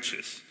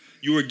righteous.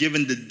 You are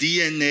given the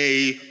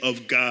DNA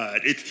of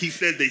God. He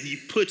said that he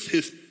puts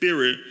his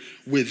spirit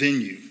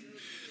within you.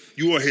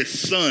 You are his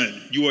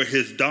son. You are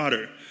his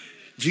daughter.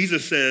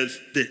 Jesus says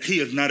that he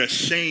is not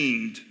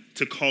ashamed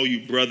to call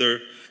you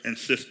brother and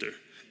sister.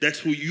 That's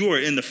who you are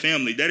in the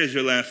family. That is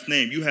your last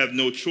name. You have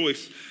no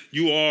choice.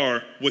 You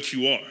are what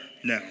you are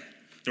now,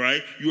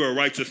 right? You are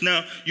righteous.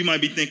 Now, you might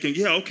be thinking,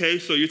 yeah, okay,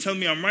 so you're telling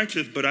me I'm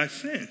righteous, but I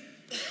sin.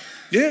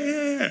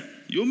 Yeah.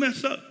 You'll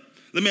mess up.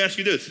 Let me ask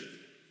you this.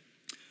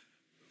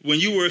 When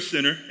you were a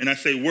sinner, and I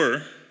say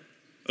were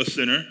a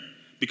sinner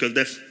because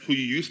that's who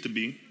you used to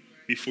be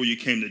before you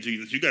came to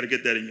Jesus. You got to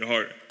get that in your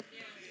heart.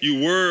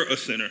 You were a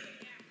sinner.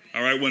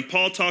 All right? When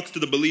Paul talks to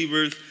the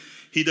believers,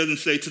 he doesn't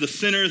say to the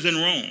sinners in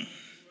Rome.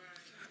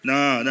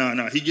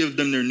 No. He gives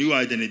them their new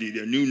identity,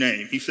 their new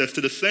name. He says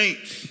to the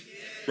saints,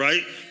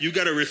 right? You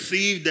got to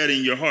receive that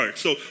in your heart.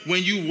 So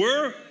when you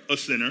were a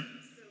sinner,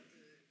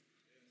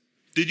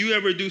 did you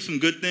ever do some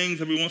good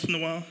things every once in a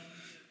while?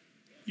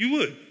 You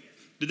would.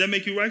 Did that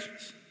make you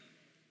righteous?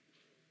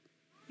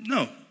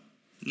 No,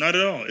 not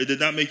at all. It did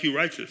not make you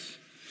righteous.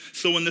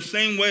 So in the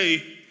same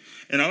way,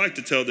 and I like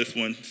to tell this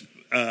one,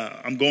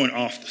 I'm going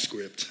off the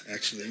script,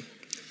 actually.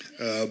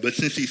 But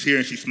since she's here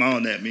and she's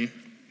smiling at me,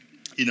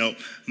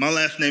 my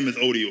last name is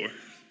Odior.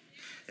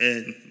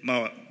 And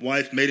my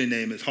wife's maiden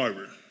name is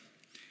Harvard.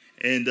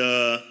 And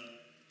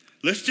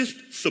let's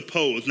just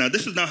suppose, now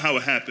this is not how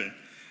it happened.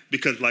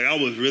 Because, I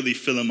was really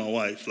feeling my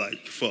wife,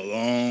 for a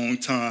long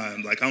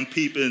time. I'm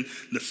peeping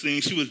the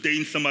scene. She was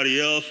dating somebody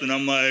else, and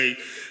I'm like,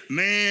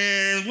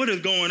 man, what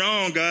is going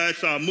on, guys?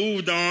 So I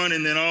moved on,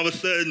 and then all of a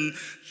sudden,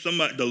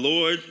 the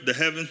Lord, the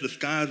heavens, the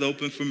skies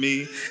opened for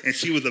me, and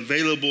she was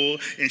available,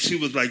 and she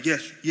was like,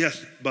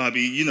 yes,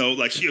 Bobby,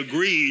 she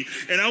agreed.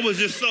 And I was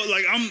just so,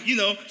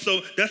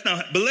 so that's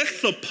not, but let's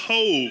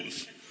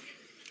suppose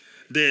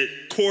that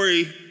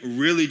Corey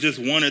really just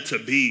wanted to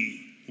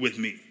be with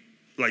me.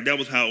 That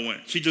was how it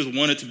went. She just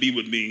wanted to be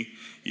with me.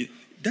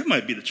 That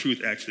might be the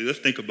truth, actually. Let's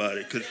think about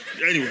it. Because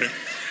anyway,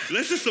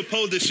 let's just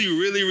suppose that she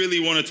really, really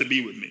wanted to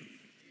be with me.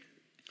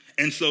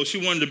 And so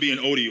she wanted to be an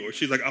Odior.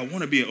 She's like, I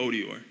want to be an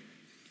Odior.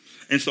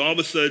 And so all of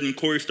a sudden,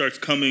 Corey starts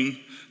coming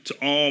to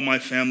all my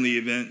family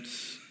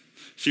events.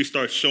 She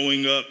starts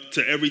showing up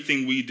to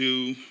everything we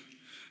do.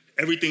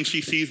 Everything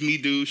she sees me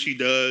do, she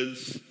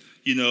does.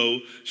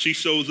 She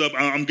shows up,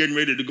 I'm getting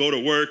ready to go to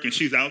work, and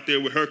she's out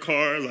there with her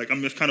car.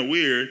 I'm just kind of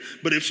weird.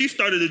 But if she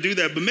started to do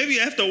that, but maybe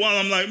after a while,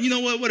 I'm like, you know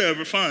what,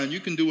 whatever, fine, you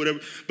can do whatever.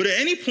 But at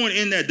any point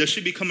in that, does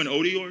she become an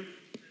Odior?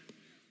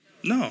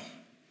 No.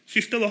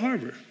 She's still a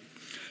Harvard.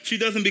 She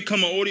doesn't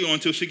become an ODR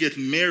until she gets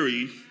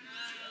married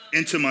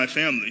into my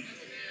family,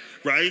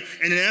 right?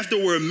 And then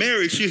after we're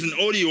married, she's an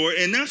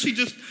ODR, and now she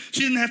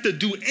didn't have to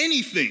do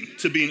anything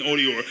to be an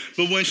ODR.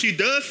 But when she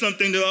does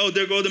something,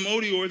 there go them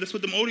ODRs. That's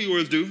what them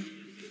ODRs do,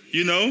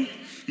 you know?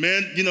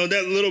 Man, you know,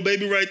 that little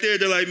baby right there,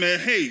 they're like, man,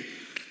 hey,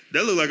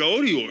 that look like an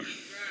ODR.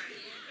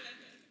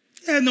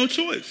 You had no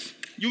choice.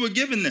 You were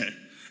given that.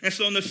 And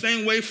so in the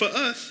same way for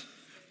us,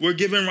 we're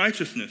given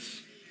righteousness.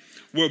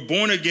 We're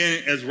born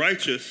again as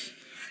righteous.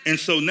 And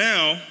so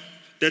now,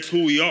 that's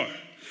who we are.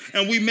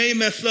 And we may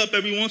mess up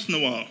every once in a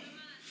while,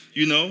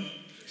 you know.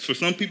 For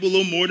some people, a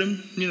little more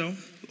than, you know,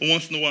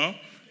 once in a while.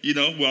 You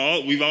know,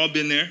 we've all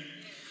been there.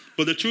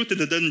 But the truth is,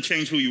 it doesn't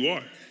change who you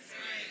are.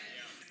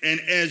 And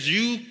as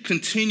you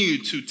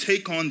continue to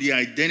take on the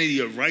identity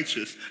of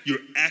righteous, your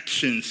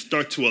actions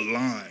start to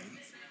align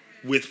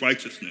with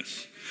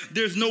righteousness.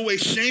 There's no way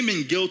shame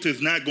and guilt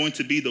is not going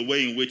to be the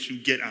way in which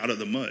you get out of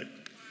the mud.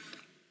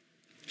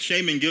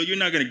 Shame and guilt, you're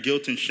not going to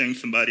guilt and shame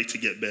somebody to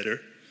get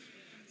better.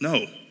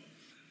 No.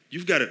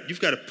 You've got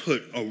to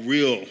put a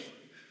real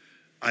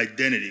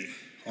identity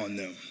on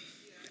them.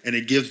 And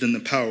it gives them the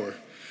power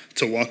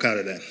to walk out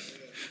of that.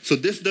 So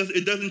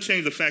it doesn't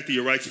change the fact that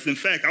you're righteous. In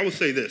fact, I would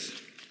say this,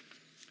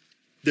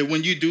 that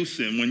when you do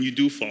sin, when you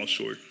do fall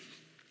short,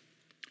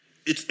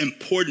 it's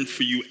important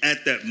for you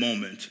at that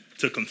moment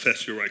to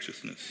confess your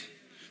righteousness,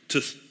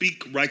 to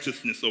speak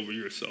righteousness over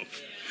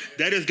yourself.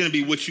 That is going to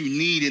be what you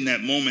need in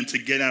that moment to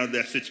get out of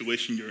that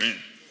situation you're in,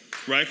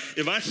 right?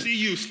 If I see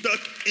you stuck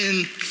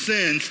in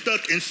sin,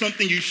 stuck in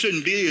something you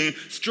shouldn't be in,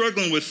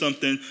 struggling with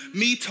something,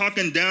 me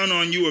talking down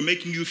on you or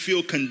making you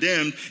feel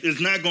condemned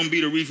is not going to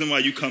be the reason why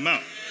you come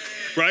out,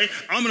 right?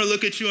 I'm going to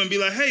look at you and be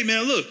like, hey,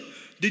 man, look,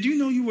 did you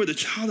know you were the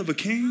child of a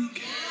king?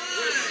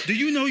 Do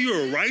you know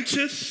you're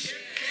righteous?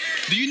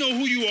 Do you know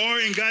who you are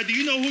in God? Do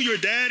you know who your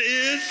dad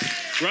is?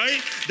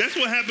 Right? That's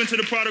what happened to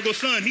the prodigal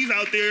son. He's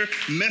out there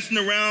messing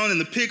around in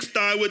the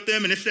pigsty with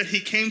them, and it said he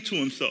came to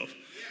himself.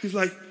 He's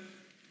like,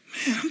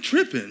 man, I'm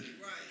tripping.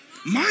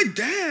 My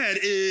dad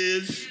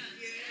is,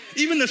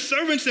 even the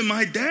servants in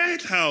my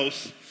dad's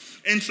house,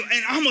 and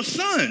I'm a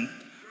son,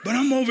 but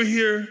I'm over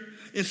here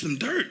in some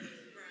dirt.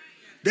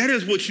 That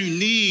is what you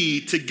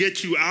need to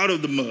get you out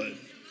of the mud,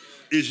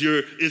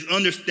 is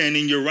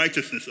understanding your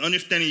righteousness.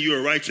 Understanding you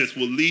are righteous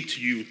will lead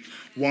to you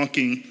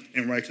walking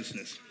in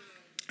righteousness.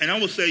 And I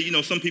will say, you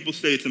know, some people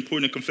say it's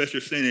important to confess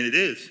your sin, and it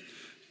is.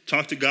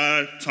 Talk to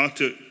God, talk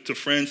to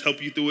friends,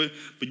 help you through it,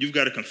 but you've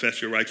got to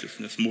confess your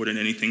righteousness more than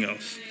anything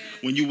else.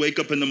 When you wake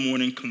up in the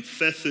morning,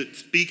 confess it,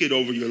 speak it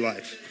over your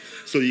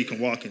life so that you can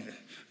walk in it.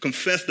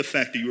 Confess the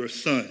fact that you're a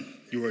son,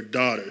 you're a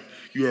daughter,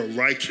 you're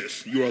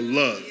righteous, you're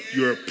loved,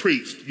 you're a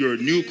priest, you're a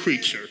new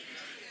creature.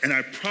 And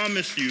I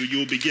promise you,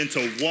 you'll begin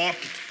to walk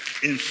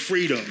in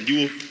freedom.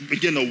 You will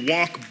begin to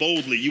walk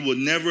boldly. You will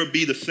never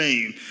be the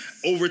same.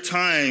 Over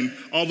time,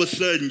 all of a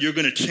sudden, you're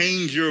going to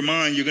change your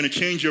mind. You're going to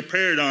change your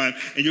paradigm,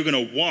 and you're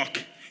going to walk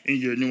in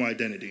your new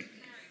identity.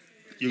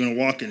 You're going to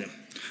walk in it.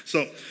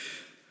 So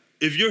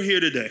if you're here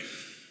today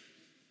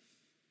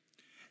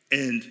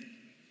and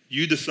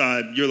you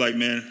decide, you're like,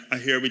 man, I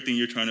hear everything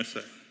you're trying to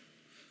say,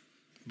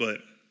 but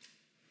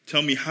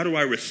tell me, how do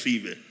I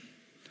receive it?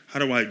 How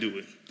do I do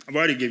it? I've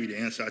already given you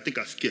the answer. I think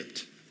I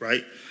skipped,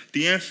 right?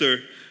 The answer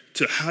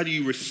to how do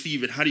you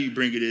receive it, how do you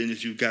bring it in,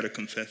 is you've got to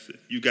confess it.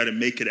 You've got to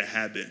make it a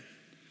habit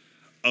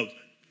of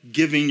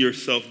giving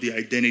yourself the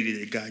identity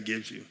that God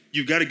gives you.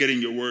 You've got to get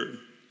in your word.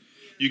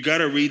 You've got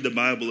to read the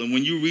Bible. And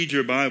when you read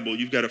your Bible,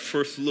 you've got to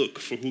first look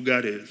for who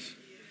God is.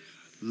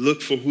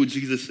 Look for who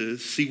Jesus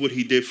is. See what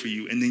he did for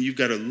you. And then you've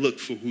got to look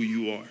for who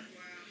you are.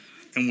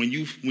 And when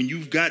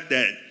you've got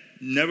that,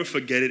 never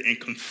forget it and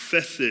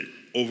confess it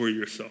over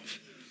yourself.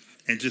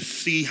 And just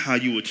see how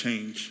you will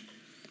change.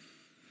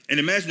 And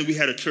imagine if we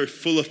had a church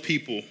full of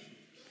people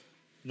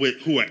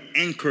who are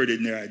anchored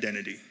in their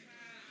identity.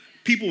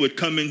 People would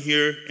come in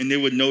here and they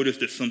would notice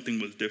that something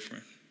was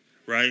different,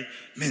 right?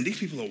 Man, these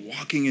people are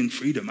walking in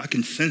freedom. I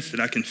can sense it.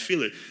 I can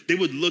feel it. They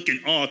would look in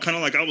awe, kind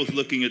of like I was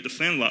looking at the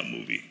Sandlot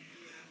movie.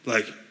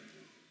 Like,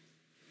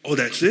 oh,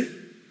 that's it?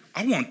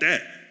 I want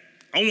that.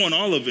 I want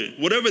all of it.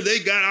 Whatever they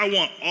got, I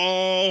want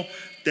all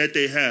that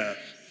they have.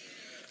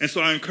 And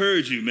so I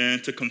encourage you,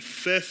 man, to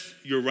confess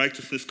your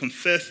righteousness,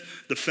 confess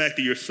the fact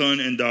that you're son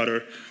and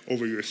daughter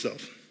over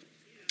yourself.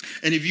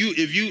 And if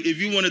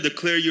you want to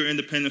declare your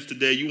independence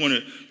today, you want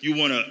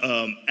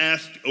to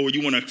ask, or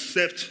you want to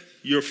accept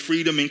your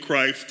freedom in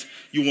Christ,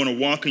 you want to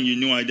walk in your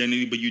new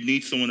identity, but you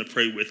need someone to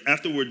pray with.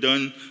 After we're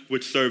done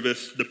with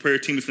service, the prayer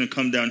team is going to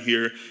come down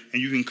here,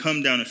 and you can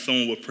come down and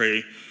someone will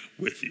pray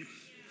with you.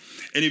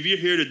 And if you're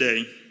here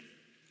today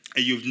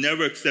and you've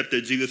never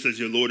accepted Jesus as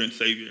your Lord and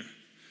Savior,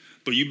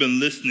 but you've been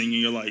listening and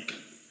you're like,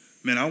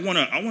 man, I want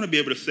to be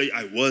able to say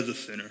I was a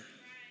sinner.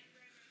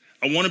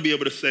 I want to be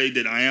able to say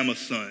that I am a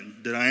son,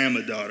 that I am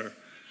a daughter.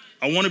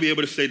 I want to be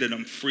able to say that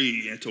I'm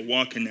free and to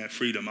walk in that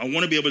freedom. I want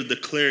to be able to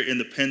declare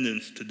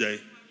independence today.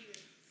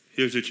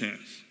 Here's your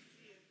chance.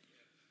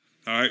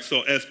 All right,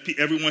 so as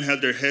everyone has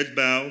their heads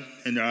bowed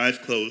and their eyes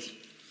closed,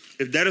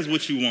 if that is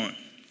what you want,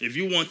 if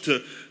you want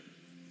to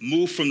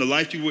move from the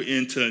life you were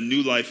in to a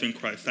new life in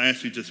Christ, I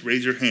ask you just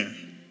raise your hand.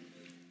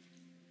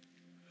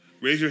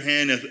 Raise your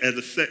hand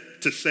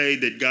to say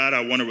that, God,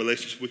 I want a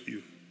relationship with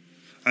you.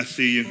 I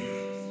see you.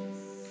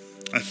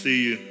 I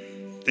see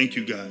you. Thank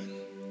you, God.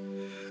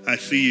 I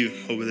see you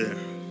over there.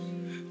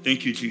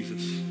 Thank you,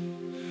 Jesus.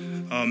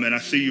 Oh, man, I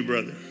see you,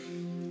 brother.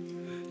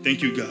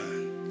 Thank you,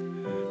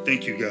 God.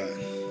 Thank you, God.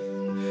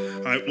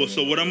 All right, well,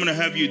 so what I'm going to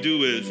have you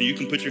do is, and you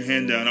can put your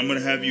hand down, I'm going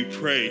to have you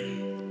pray.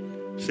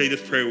 Say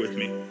this prayer with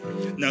me.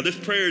 Now, this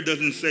prayer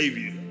doesn't save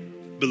you.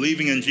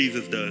 Believing in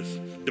Jesus does.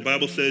 The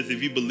Bible says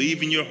if you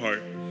believe in your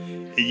heart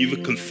and you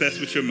confess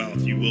with your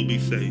mouth, you will be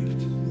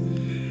saved.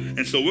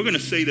 And so we're going to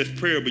say this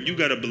prayer, but you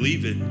got to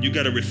believe it. You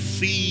got to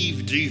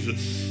receive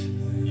Jesus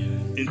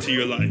into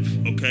your life,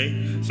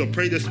 okay? So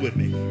pray this with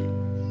me.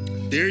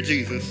 Dear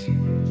Jesus,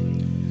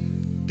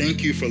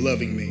 thank you for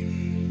loving me.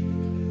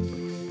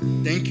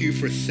 Thank you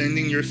for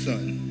sending your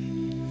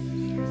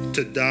son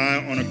to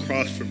die on a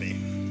cross for me.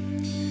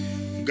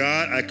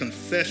 God, I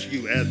confess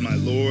you as my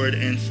Lord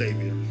and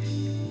Savior.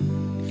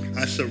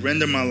 I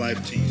surrender my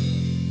life to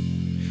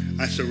you.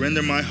 I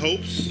surrender my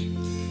hopes.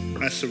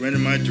 I surrender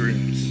my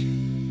dreams.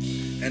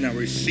 And I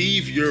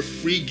receive your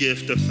free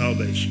gift of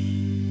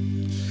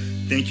salvation.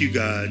 Thank you,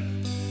 God.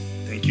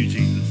 Thank you,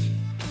 Jesus.